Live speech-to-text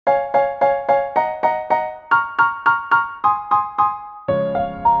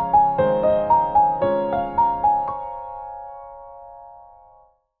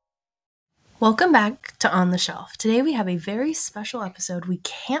Welcome back to On the Shelf. Today we have a very special episode we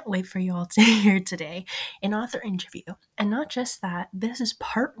can't wait for you all to hear today, an author interview. And not just that, this is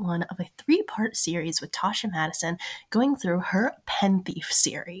part one of a three-part series with Tasha Madison going through her Pen Thief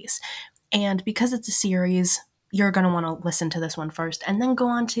series. And because it's a series, you're going to want to listen to this one first and then go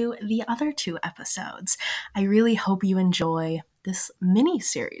on to the other two episodes. I really hope you enjoy this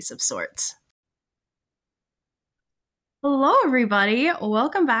mini-series of sorts. Hello, everybody.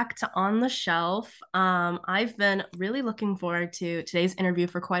 Welcome back to On the Shelf. I've been really looking forward to today's interview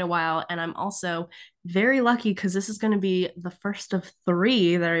for quite a while, and I'm also very lucky because this is going to be the first of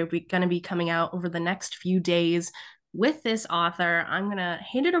three that are going to be coming out over the next few days with this author. I'm going to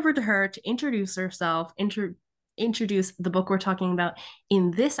hand it over to her to introduce herself, introduce the book we're talking about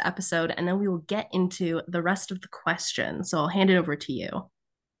in this episode, and then we will get into the rest of the questions. So I'll hand it over to you.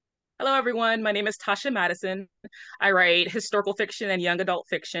 Hello, everyone. My name is Tasha Madison. I write historical fiction and young adult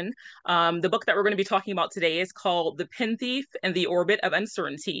fiction. The book that we're going to be talking about today is called The Pen Thief and the Orbit of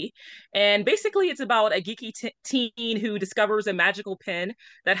Uncertainty. And basically, it's about a geeky teen who discovers a magical pen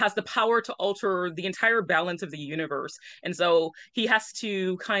that has the power to alter the entire balance of the universe. And so he has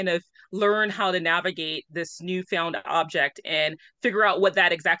to kind of learn how to navigate this newfound object and figure out what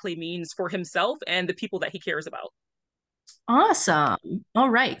that exactly means for himself and the people that he cares about. Awesome. All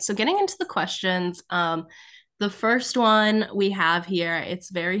right. So getting into the questions, the first one we have here,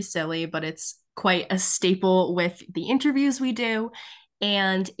 it's very silly, but it's quite a staple with the interviews we do.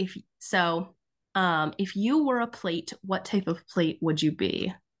 And if you were a plate, what type of plate would you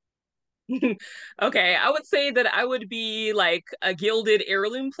be? Okay, I would say that I would be like a gilded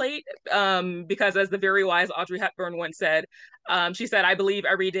heirloom plate, because as the very wise Audrey Hepburn once said, she said, "I believe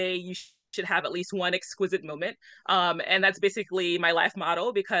every day you should have at least one exquisite moment." And that's basically my life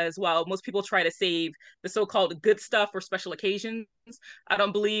motto because while most people try to save the so-called good stuff for special occasions, I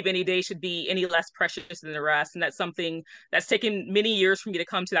don't believe any day should be any less precious than the rest. And that's something that's taken many years for me to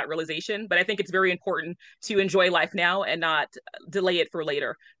come to that realization. But I think it's very important to enjoy life now and not delay it for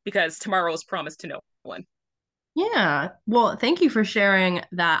later because tomorrow is promised to no one. Yeah. Well, thank you for sharing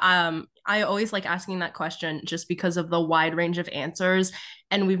that. I always like asking that question just because of the wide range of answers.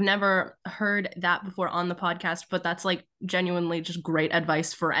 And we've never heard that before on the podcast, but that's like genuinely just great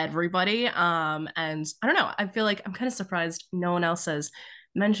advice for everybody. And I don't know, I feel like I'm kind of surprised no one else has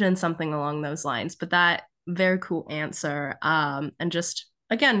mentioned something along those lines, but that very cool answer. And just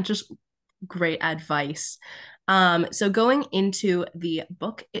again, just great advice. So going into the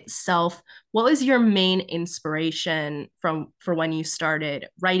book itself, what was your main inspiration from for when you started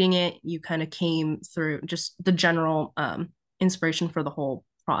writing it? You kind of came through just the general inspiration for the whole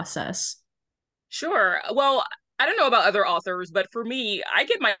process. Sure. Well, I don't know about other authors, but for me, I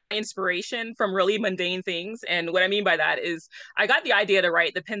get my inspiration from really mundane things. And what I mean by that is I got the idea to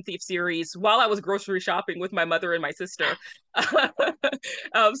write the Pen Thief series while I was grocery shopping with my mother and my sister.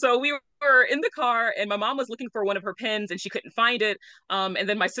 So we were in the car and my mom was looking for one of her pens and she couldn't find it. And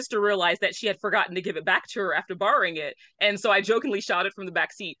then my sister realized that she had forgotten to give it back to her after borrowing it. And so I jokingly shouted from the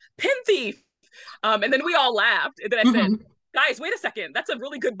back seat, "Pen Thief!" And then we all laughed. And then I said, Mhm. "Guys, wait a second. That's a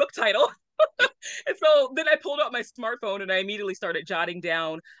really good book title." And so then I pulled out my smartphone and I immediately started jotting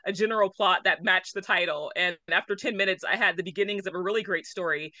down a general plot that matched the title. And after 10 minutes, I had the beginnings of a really great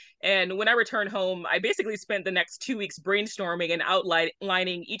story. And when I returned home, I basically spent the next 2 weeks brainstorming and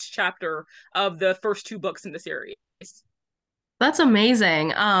outlining each chapter of the first two books in the series. That's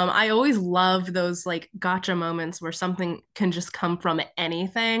amazing. I always love those like gotcha moments where something can just come from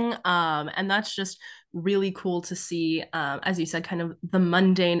anything. And that's just really cool to see, as you said, kind of the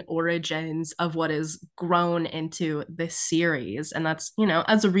mundane origins of what is grown into this series. And that's,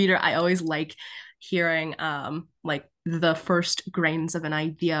 as a reader, I always like hearing like the first grains of an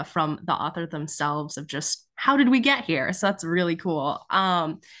idea from the author themselves of just how did we get here? So that's really cool.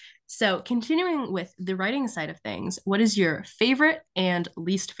 So, continuing with the writing side of things, what is your favorite and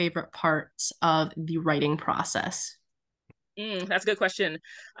least favorite parts of the writing process? That's a good question.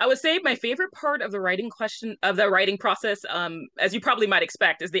 I would say my favorite part of the writing process, as you probably might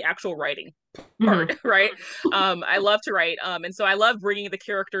expect, is the actual writing Mhm. part, right? I love to write, and so I love bringing the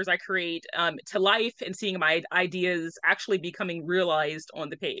characters I create to life and seeing my ideas actually becoming realized on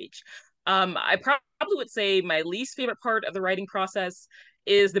the page. I probably would say my least favorite part of the writing process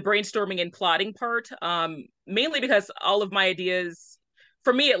is the brainstorming and plotting part, mainly because all of my ideas,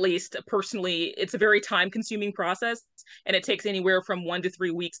 for me at least, personally, it's a very time consuming process and it takes anywhere from 1 to 3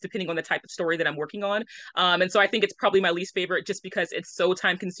 weeks depending on the type of story that I'm working on. And so I think it's probably my least favorite just because it's so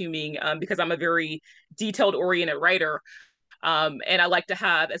time consuming, because I'm a very detailed oriented writer, and I like to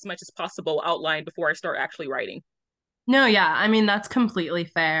have as much as possible outlined before I start actually writing. No, yeah, I mean that's completely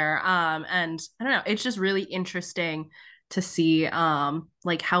fair. And I don't know, it's just really interesting to see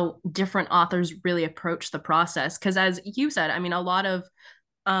like how different authors really approach the process. Because as you said, I mean, a lot of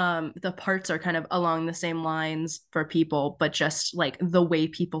the parts are kind of along the same lines for people, but just like the way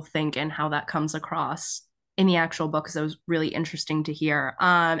people think and how that comes across in the actual book. So it was really interesting to hear.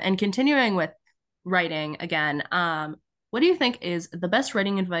 And continuing with writing again, what do you think is the best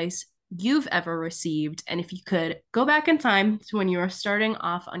writing advice you've ever received? And if you could go back in time to when you were starting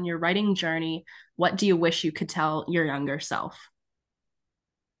off on your writing journey, what do you wish you could tell your younger self?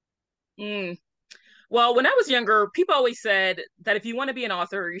 Mm. Well, when I was younger, people always said that if you want to be an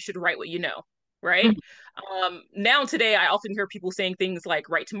author, you should write what you know, right? Now, today, I often hear people saying things like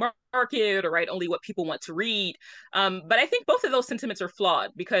write to market or write only what people want to read. But I think both of those sentiments are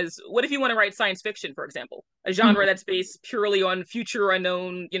flawed because what if you want to write science fiction, for example, a genre that's based purely on future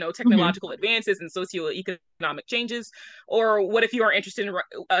unknown, technological advances and socioeconomic changes? Or what if you are interested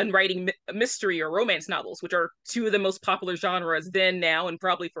in writing mystery or romance novels, which are two of the most popular genres then, now, and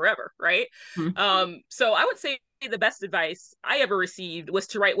probably forever, right? So I would say the best advice I ever received was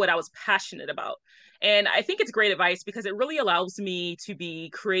to write what I was passionate about. And I think it's great advice because it really allows me to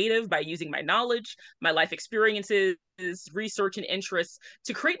be creative by using my knowledge, my life experiences, research, and interests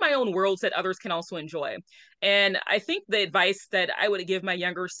to create my own worlds that others can also enjoy. And I think the advice that I would give my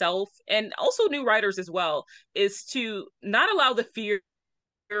younger self and also new writers as well is to not allow the fear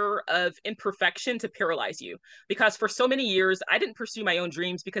of imperfection to paralyze you, because for so many years I didn't pursue my own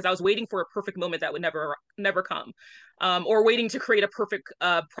dreams because I was waiting for a perfect moment that would never come, or waiting to create a perfect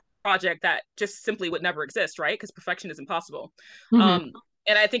project that just simply would never exist, right? Because perfection is impossible. Mm-hmm.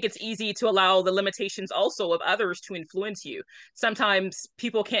 And I think it's easy to allow the limitations also of others to influence you. Sometimes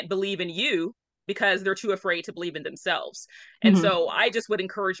people can't believe in you because they're too afraid to believe in themselves. And Mm-hmm. so I just would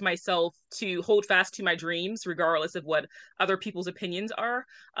encourage myself to hold fast to my dreams, regardless of what other people's opinions are,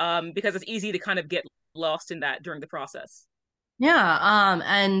 because it's easy to kind of get lost in that during the process. Yeah,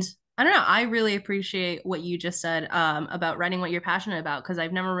 and I don't know, I really appreciate what you just said about writing what you're passionate about because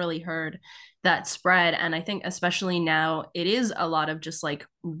I've never really heard that spread. And I think especially now it is a lot of just like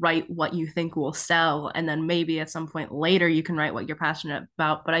write what you think will sell, and then maybe at some point later you can write what you're passionate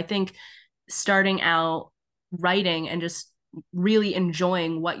about. But I think starting out writing and just really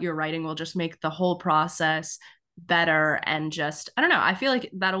enjoying what you're writing will just make the whole process better. And just I don't know, I feel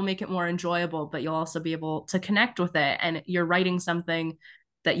like that'll make it more enjoyable, but you'll also be able to connect with it, and you're writing something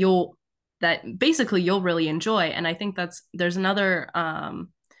that basically you'll really enjoy. And I think there's another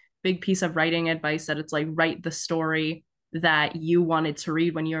big piece of writing advice, that it's like write the story that you wanted to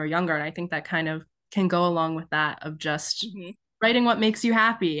read when you were younger. And I think that kind of can go along with that, of just Mm-hmm. writing what makes you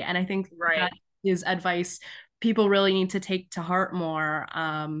happy. And I think that Right. is advice people really need to take to heart more.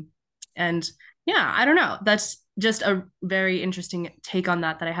 And yeah, I don't know. That's just a very interesting take on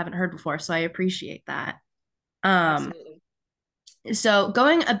that I haven't heard before. So I appreciate that. Um, Absolutely. so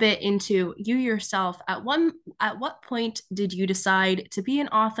going a bit into you yourself, at what point did you decide to be an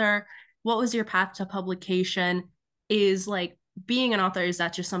author? What was your path to publication? Is like being an author, is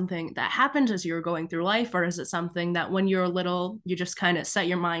that just something that happened as you were going through life, or is it something that when you're little, you just kind of set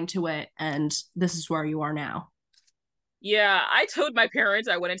your mind to it and this is where you are now? Yeah, I told my parents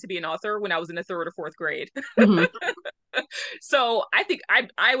I wanted to be an author when I was in the third or fourth grade. Mm-hmm. So I think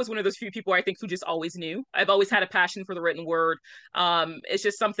I was one of those few people I think who just always knew. I've always had a passion for the written word. It's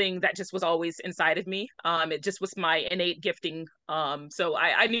just something that just was always inside of me. It just was my innate gifting. So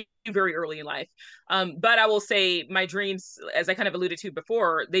I knew very early in life. But I will say my dreams, as I kind of alluded to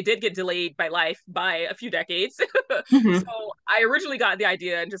before, they did get delayed by life by a few decades. So Mm-hmm. I originally got the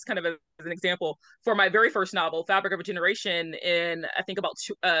idea, and just kind of as an example, for my very first novel, Fabric of a Generation, in I think about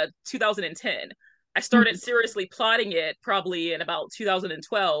 2010. I started seriously plotting it probably in about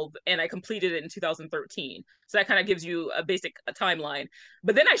 2012, and I completed it in 2013. So that kind of gives you a basic timeline.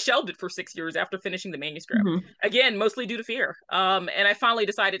 But then I shelved it for 6 years after finishing the manuscript. Mm-hmm. Again, mostly due to fear. And I finally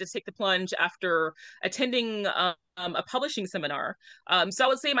decided to take the plunge after attending a publishing seminar. So I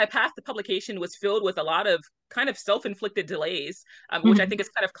would say my path to publication was filled with a lot of kind of self-inflicted delays, which I Mm-hmm. think is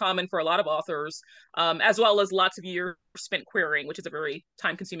kind of common for a lot of authors, as well as lots of years spent querying, which is a very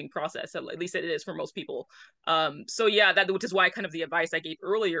time-consuming process. At least it is for most people. So yeah, that which is why kind of the advice I gave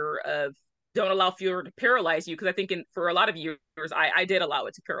earlier of don't allow fear to paralyze you, because I think for a lot of years I did allow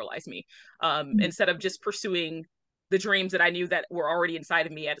it to paralyze me, instead of just pursuing the dreams that I knew that were already inside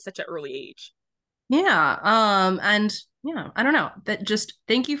of me at such an early age. Yeah. And yeah, I don't know. That just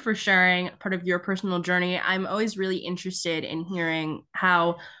thank you for sharing part of your personal journey. I'm always really interested in hearing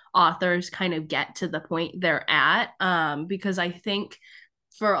how authors kind of get to the point they're at. Because I think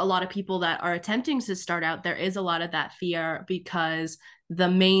for a lot of people that are attempting to start out, there is a lot of that fear because the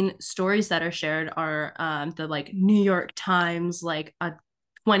main stories that are shared are the like New York Times, like a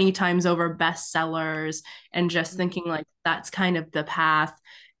 20 times over bestsellers, and just thinking like that's kind of the path.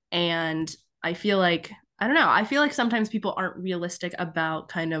 And I feel like, I don't know, I feel like sometimes people aren't realistic about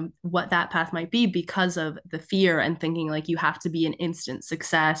kind of what that path might be because of the fear and thinking like you have to be an instant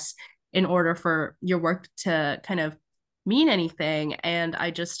success in order for your work to kind of mean anything. And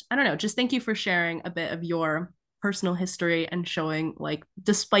I don't know, just thank you for sharing a bit of your personal history and showing like,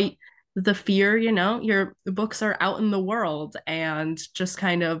 despite the fear, you know, your books are out in the world and just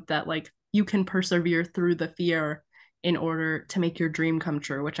kind of that like you can persevere through the fear in order to make your dream come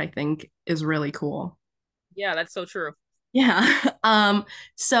true, which I think is really cool. Yeah, that's so true. Yeah.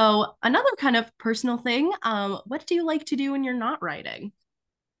 So another kind of personal thing, what do you like to do when you're not writing?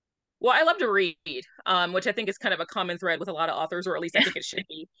 Well, I love to read, which I think is kind of a common thread with a lot of authors, or at least I think it should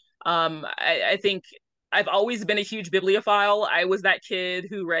be. I think I've always been a huge bibliophile. I was that kid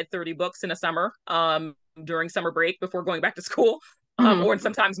who read 30 books in a summer, during summer break before going back to school, Mhm. or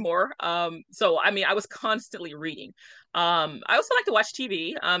sometimes more. So, I mean, I was constantly reading. I also like to watch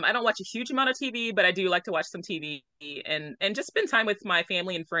TV. I don't watch a huge amount of TV, but I do like to watch some TV and just spend time with my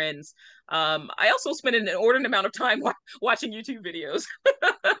family and friends. I also spend an inordinate amount of time watching YouTube videos.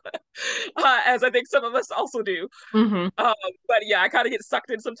 As I think some of us also do. Mhm. Um, but yeah, I kind of get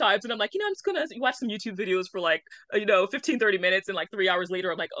sucked in sometimes, and I'm like, I'm just gonna watch some YouTube videos for like, 15, 30 minutes, and like 3 hours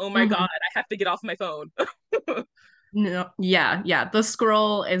later, I'm like, oh my God, Mhm. I have to get off my phone. No, yeah, yeah. The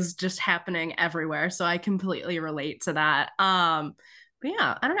scroll is just happening everywhere, so I completely relate to that. But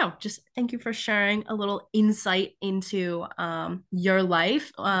yeah, I don't know. Just thank you for sharing a little insight into your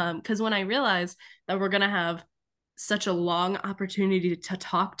life. Because when I realized that we're gonna have such a long opportunity to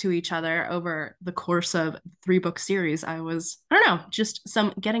talk to each other over the course of 3 book series, I don't know, just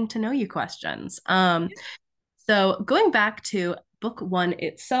some getting to know you questions. So going back to book 1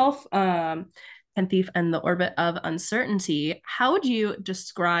 itself, Pen Thief and the Orbit of Uncertainty, how would you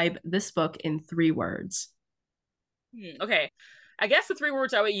describe this book in 3 words? Okay. I guess the three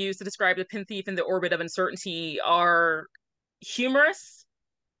words I would use to describe the Pin Thief and the Orbit of Uncertainty are humorous,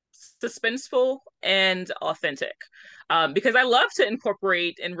 suspenseful, and authentic. Because I love to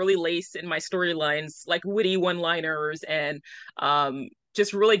incorporate and really lace in my storylines like witty one-liners and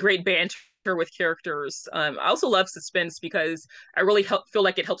just really great banter with characters. I also love suspense because I really feel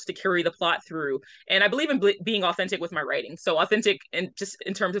like it helps to carry the plot through. And I believe in being authentic with my writing. So authentic in just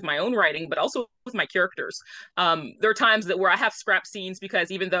in terms of my own writing, but also with my characters. There are times where I have scrap scenes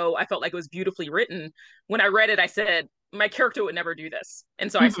because even though I felt like it was beautifully written, when I read it, I said, my character would never do this.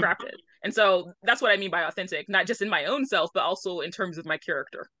 And so I Mhm. scrapped it. And so that's what I mean by authentic, not just in my own self, but also in terms of my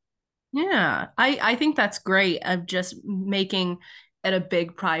character. Yeah, I think that's great of just making it a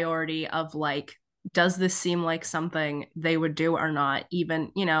big priority of like, does this seem like something they would do or not?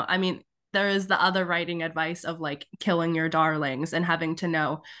 Even, you know, I mean, there is the other writing advice of like killing your darlings and having to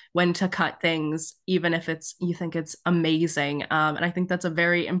know when to cut things, even if it's you think it's amazing. And I think that's a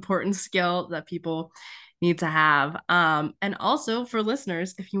very important skill that people need to have. And also for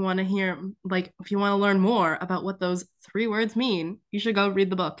listeners, if you want to hear, like, if you want to learn more about what those 3 words mean, you should go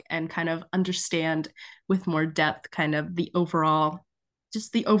read the book and kind of understand with more depth, kind of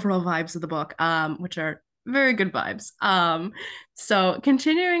just the overall vibes of the book, which are very good vibes. So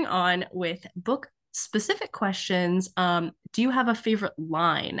continuing on with book specific questions, do you have a favorite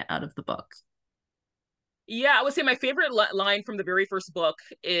line out of the book? Yeah, I would say my favorite line from the very first book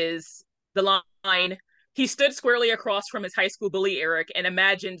is the line, he stood squarely across from his high school bully Eric and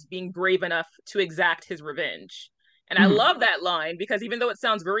imagined being brave enough to exact his revenge. And I Mhm. love that line because even though it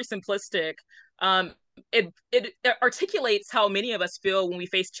sounds very simplistic, um, it articulates how many of us feel when we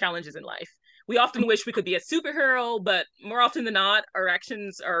face challenges in life. We often wish we could be a superhero, but more often than not, our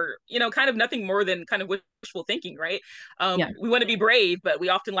actions are, kind of nothing more than kind of wishful thinking, right? Yeah. We want to be brave, but we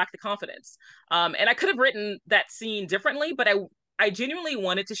often lack the confidence. And I could have written that scene differently, but I genuinely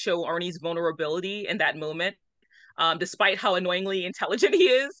wanted to show Arnie's vulnerability in that moment. Despite how annoyingly intelligent he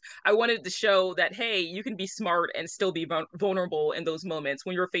is, I wanted to show that, hey, you can be smart and still be vulnerable in those moments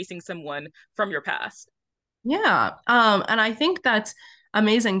when you're facing someone from your past. Yeah. And I think that's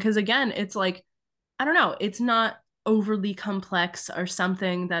amazing because again, it's like, I don't know, it's not overly complex or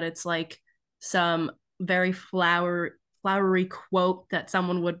something that it's like some very flowery quote that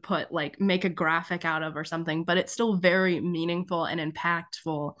someone would put like make a graphic out of or something, but it's still very meaningful and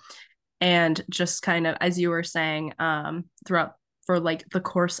impactful. And just kind of as you were saying, throughout for like the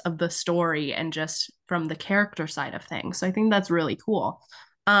course of the story and just from the character side of things. So I think that's really cool.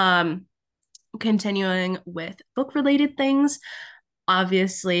 Um, Continuing with book related things,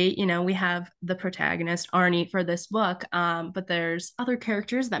 obviously, we have the protagonist, Arnie, for this book, but there's other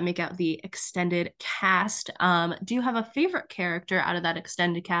characters that make out the extended cast. Do you have a favorite character out of that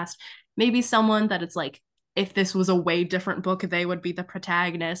extended cast? Maybe someone that it's like, if this was a way different book, they would be the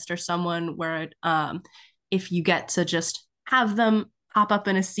protagonist, or someone where if you get to just have them pop up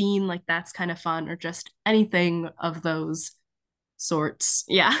in a scene, like that's kind of fun, or just anything of those sorts.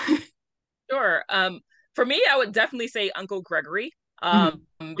 Yeah. Sure. For me, I would definitely say Uncle Gregory,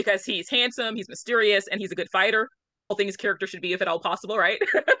 Mhm. because he's handsome, he's mysterious, and he's a good fighter. All things character should be, if at all possible, right?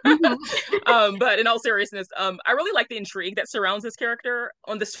 Mhm. But in all seriousness, I really like the intrigue that surrounds this character.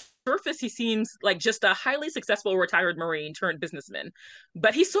 On the surface, he seems like just a highly successful retired Marine turned businessman,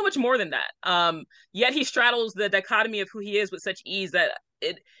 but he's so much more than that. Yet he straddles the dichotomy of who he is with such ease that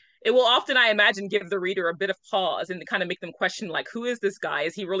it will often, I imagine, give the reader a bit of pause and kind of make them question, like, who is this guy?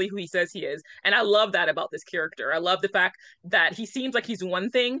 Is he really who he says he is? And I love that about this character. I love the fact that he seems like he's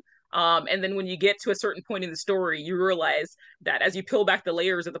one thing, and then when you get to a certain point in the story, you realize that as you peel back the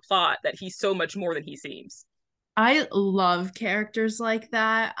layers of the plot, that he's so much more than he seems. I love characters like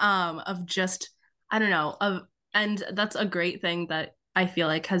that, of just, I don't know, and that's a great thing that I feel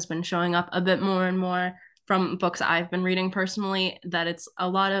like has been showing up a bit more and more from books I've been reading personally, that it's a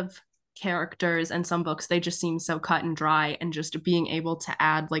lot of characters, and some books they just seem so cut and dry, and just being able to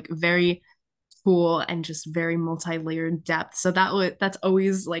add like very cool and just very multi-layered depth. So that's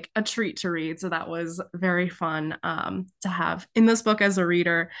always like a treat to read. So that was very fun to have in this book as a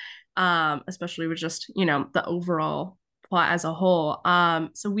reader, especially with just, the overall plot as a whole.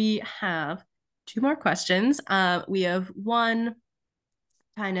 So we have two more questions. We have one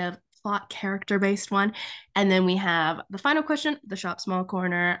kind of plot character based one, and then we have the final question, the shop small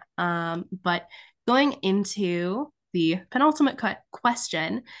corner. But going into the penultimate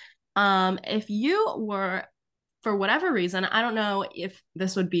question, if you were, for whatever reason, I don't know if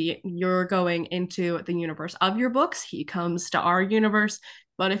this would be you're going into the universe of your books, he comes to our universe,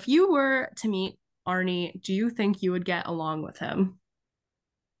 but if you were to meet Arnie, do you think you would get along with him?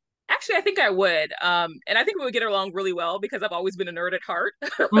 Actually, I think I would. And I think we would get along really well because I've always been a nerd at heart.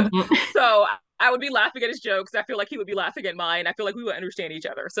 Mhm. So I would be laughing at his jokes. I feel like he would be laughing at mine. I feel like we would understand each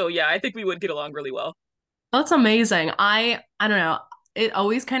other. So yeah, I think we would get along really well. That's amazing. I don't know. It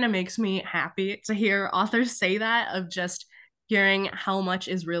always kind of makes me happy to hear authors say that, of just hearing how much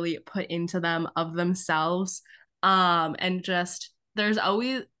is really put into them of themselves. And just there's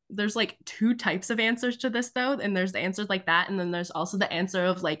like two types of answers to this though, and there's the answers like that, and then there's also the answer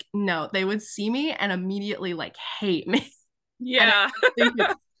of like, no, they would see me and immediately like hate me. And I Yeah. think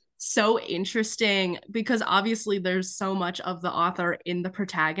it's so interesting because obviously there's so much of the author in the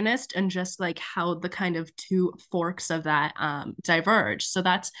protagonist, and just like how the kind of two forks of that diverge. So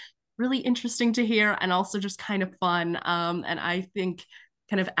that's really interesting to hear, and also just kind of fun. And I think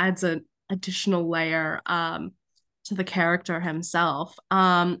kind of adds an additional layer to the character himself.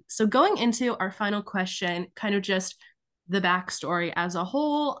 So going into our final question, kind of just the backstory as a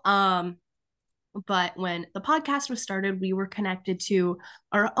whole. But when the podcast was started, we were connected to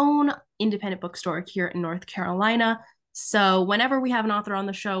our own independent bookstore here in North Carolina. So whenever we have an author on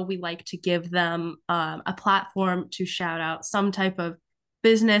the show, we like to give them a platform to shout out some type of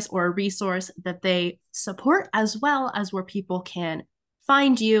business or a resource that they support, as well as where people can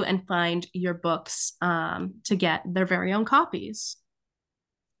find you and find your books to get their very own copies.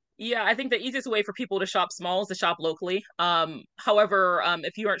 Yeah, I think the easiest way for people to shop small is to shop locally. However,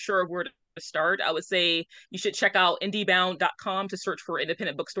 if you aren't sure of where to start, I would say you should check out indiebound.com to search for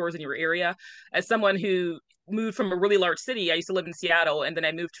independent bookstores in your area. As someone who moved from a really large city, I used to live in Seattle, and then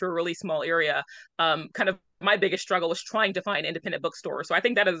I moved to a really small area. Kind of my biggest struggle was trying to find independent bookstores. So I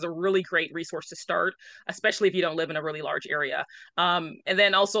think that is a really great resource to start, especially if you don't live in a really large area. And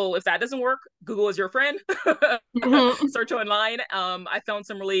then also, if that doesn't work, Google is your friend. Search online. I found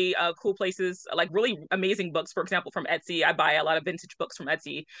some really cool places, like really amazing books, for example, from Etsy. I buy a lot of vintage books from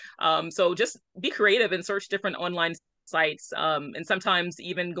Etsy. So just be creative and search different online sites. And sometimes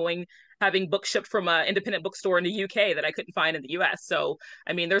even having books shipped from an independent bookstore in the UK that I couldn't find in the US. So,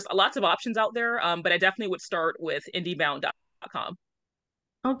 I mean, there's lots of options out there, but I definitely would start with indiebound.com.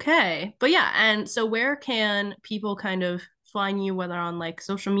 Okay. But yeah, and so where can people kind of find you, whether on like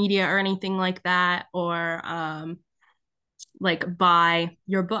social media or anything like that, or like buy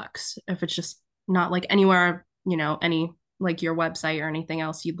your books, if it's just not like anywhere, any like your website or anything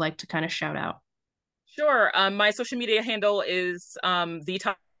else you'd like to kind of shout out? Sure. My social media handle is the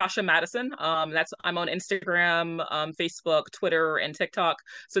Tasha Madison. I'm on Instagram, Facebook, Twitter, and TikTok,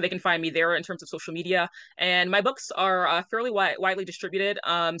 so they can find me there in terms of social media. And my books are fairly widely distributed,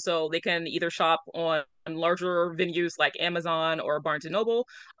 so they can either shop on larger venues like Amazon or Barnes and Noble,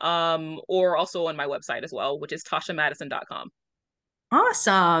 or also on my website as well, which is tashamadison.com.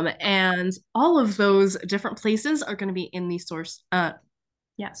 Awesome. And all of those different places are going to be in the source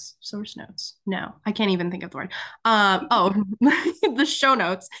yes, source notes. No, I can't even think of the word. Oh, the show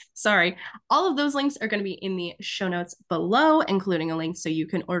notes. Sorry. All of those links are going to be in the show notes below, including a link so you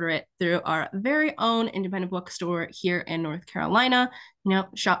can order it through our very own independent bookstore here in North Carolina. You know,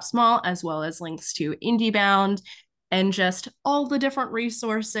 shop small, as well as links to IndieBound and just all the different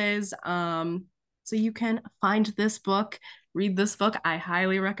resources. So you can find this book, read this book. I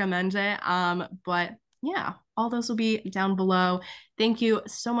highly recommend it. But yeah, all those will be down below. Thank you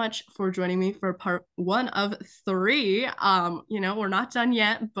so much for joining me for part 1 of 3. We're not done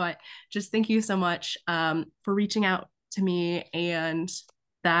yet, but just thank you so much for reaching out to me and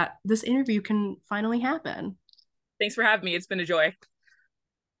that this interview can finally happen. Thanks for having me. It's been a joy.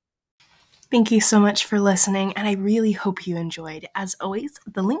 Thank you so much for listening, and I really hope you enjoyed. As always,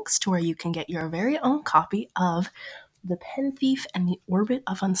 the links to where you can get your very own copy of The Pen Thief and the Orbit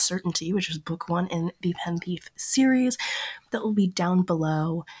of Uncertainty, which is book 1 in the Pen Thief series, that will be down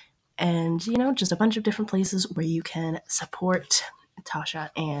below. And, just a bunch of different places where you can support Tasha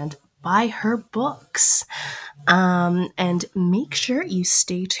and buy her books. And make sure you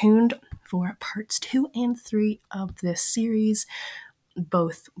stay tuned for parts 2 and 3 of this series,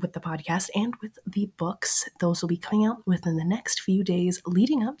 both with the podcast and with the books. Those will be coming out within the next few days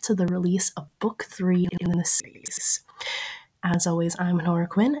leading up to the release of book 3 in the series. As always, I'm Nora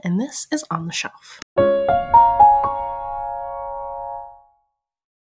Quinn, and this is On the Shelf.